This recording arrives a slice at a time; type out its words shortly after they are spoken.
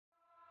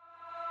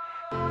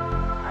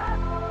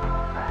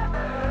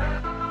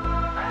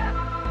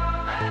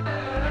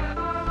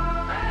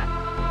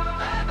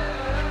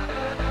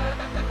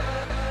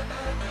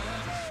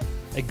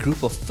A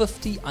group of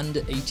 50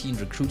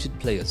 under-18 recruited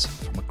players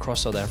from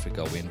across South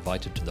Africa were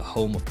invited to the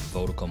home of the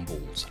Vodacom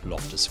Bulls,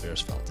 Loftus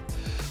Versfeld,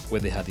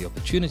 where they had the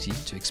opportunity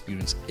to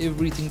experience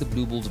everything the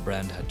Blue Bulls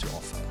brand had to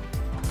offer.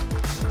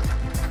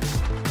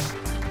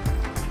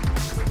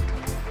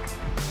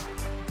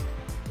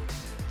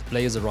 The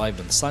players arrived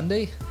on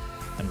Sunday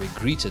and were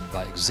greeted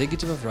by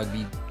Executive of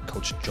Rugby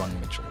coach John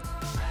Mitchell.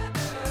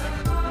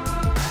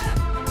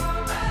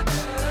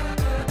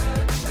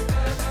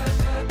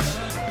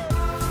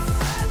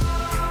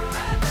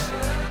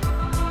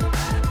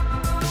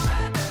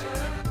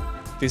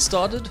 They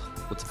started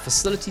with a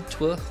facility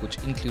tour which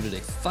included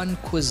a fun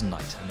quiz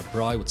night and a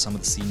braai with some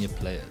of the senior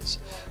players,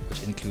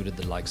 which included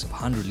the likes of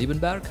Hanru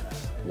Liebenberg,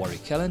 Warrie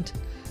Kelland,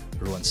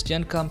 Rowan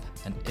Steenkamp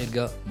and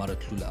Edgar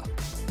Maratlula.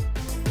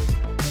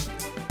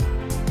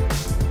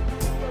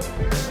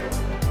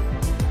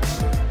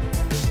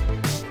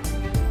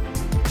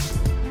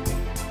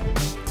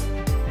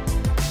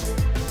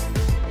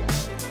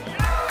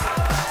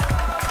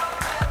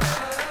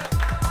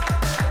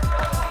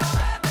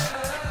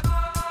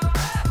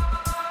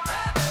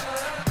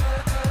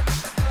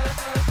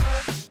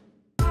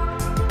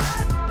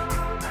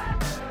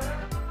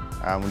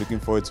 I'm looking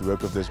forward to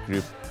work with this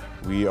group.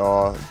 We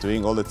are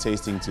doing all the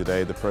tasting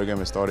today. The program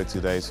has started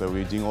today, so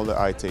we're doing all the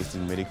eye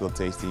tasting, medical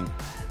tasting,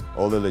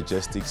 all the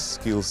logistics,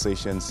 skills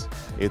sessions.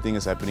 Everything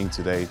is happening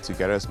today to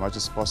get as much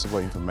as possible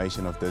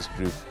information of this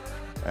group.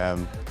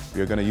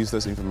 We are going to use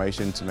this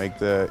information to make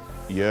the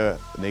year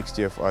next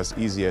year for us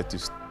easier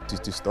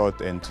to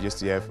start and just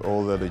to have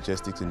all the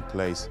logistics in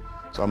place.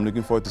 So I'm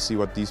looking forward to see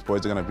what these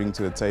boys are going to bring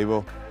to the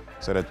table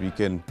so that we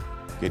can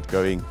get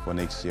going for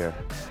next year.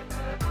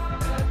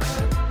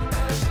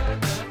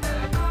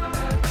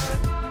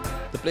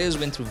 The players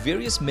went through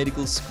various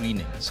medical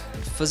screenings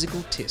and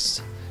physical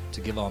tests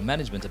to give our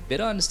management a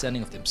better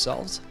understanding of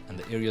themselves and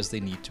the areas they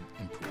need to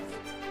improve.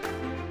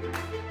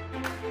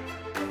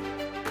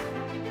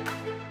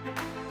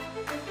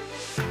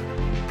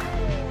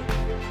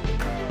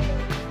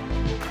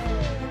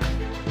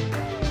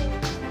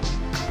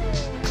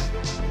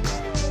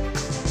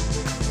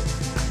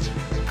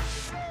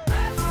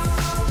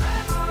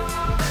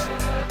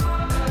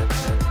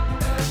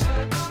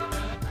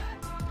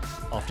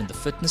 After the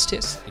fitness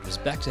test, it was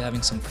back to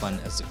having some fun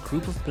as the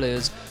group of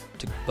players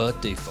took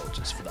birthday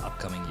photos for the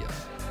upcoming year.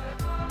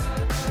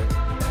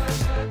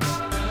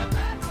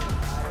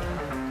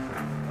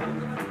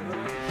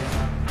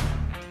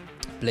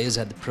 Players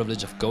had the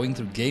privilege of going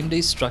through game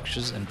day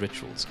structures and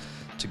rituals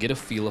to get a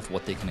feel of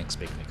what they can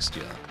expect next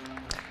year.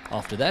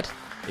 After that,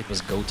 it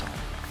was go time,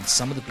 and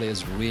some of the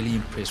players really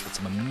impressed with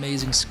some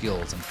amazing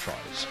skills and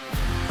tries.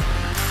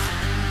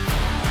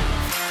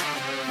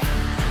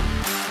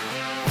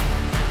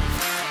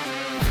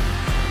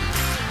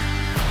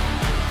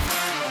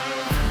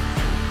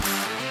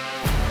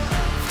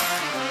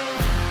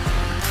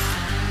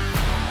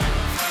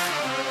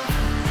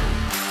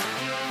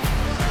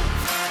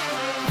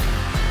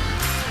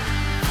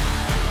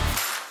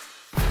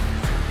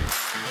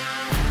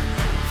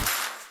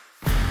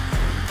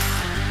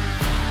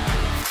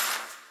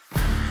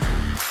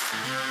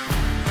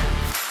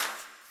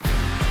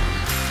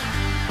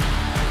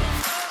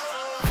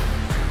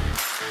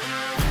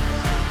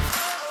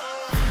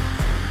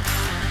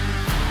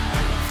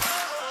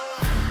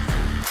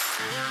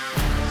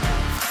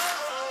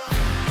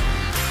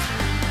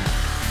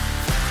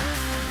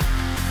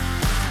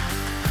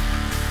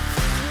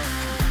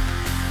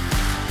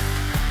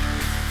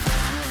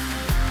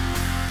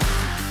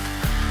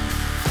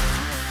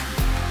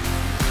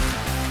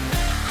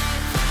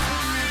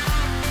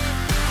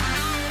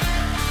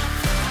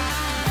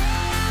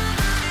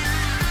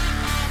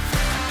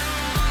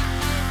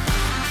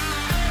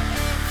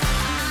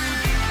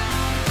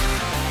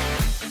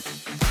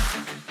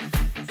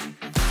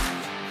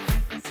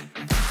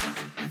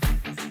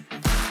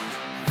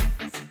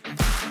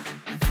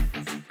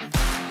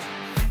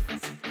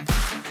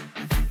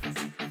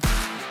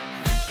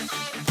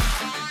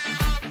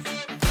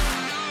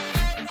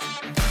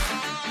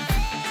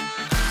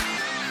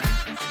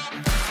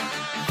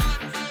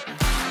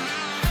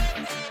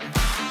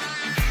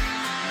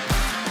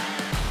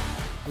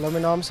 Hallo,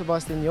 mijn naam is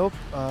Sebastian Joop.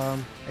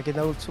 Ik heb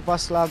nou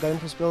sopas klaar game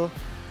gespeeld.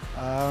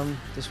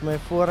 Het is voor mij een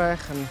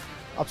voorrecht en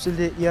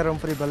absolute eer om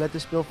voor die ballen te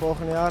spelen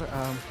volgend jaar.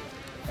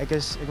 Ik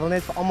wil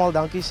net voor allemaal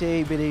dankie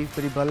zeggen bij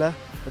die ballen.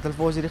 Dat hulle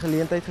vir ons die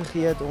geleentheid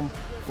gegee het om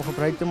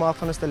gebruik te maken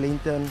van ons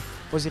talenten en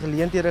vir ons die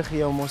geleenthede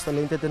gegee om ons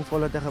talenten ten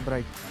volle te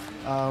gebruiken.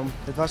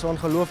 Dit was een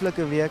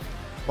ongelooflijke week,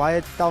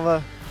 baie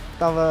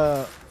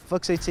tawwe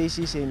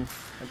fiksheidssessies en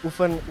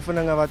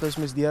oefeninge wat ons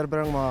moes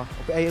deurbring, maar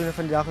op die einde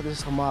van die dag het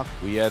ons gemaakt.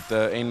 We at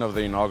the end of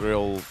the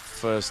inaugural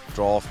first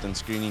draft and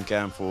screening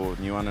camp for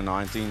new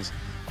under-19s.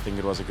 I think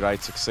it was a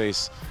great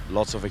success,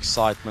 lots of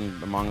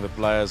excitement among the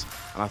players,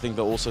 and I think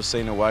they're also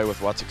sent away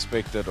with what's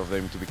expected of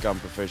them to become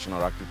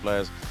professional rugby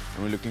players.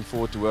 And we're looking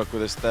forward to work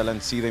with this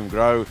talent, see them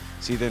grow,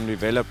 see them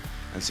develop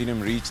and see them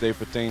reach their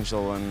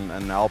potential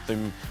and help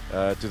them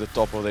to the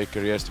top of their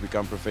careers to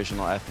become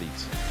professional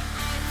athletes.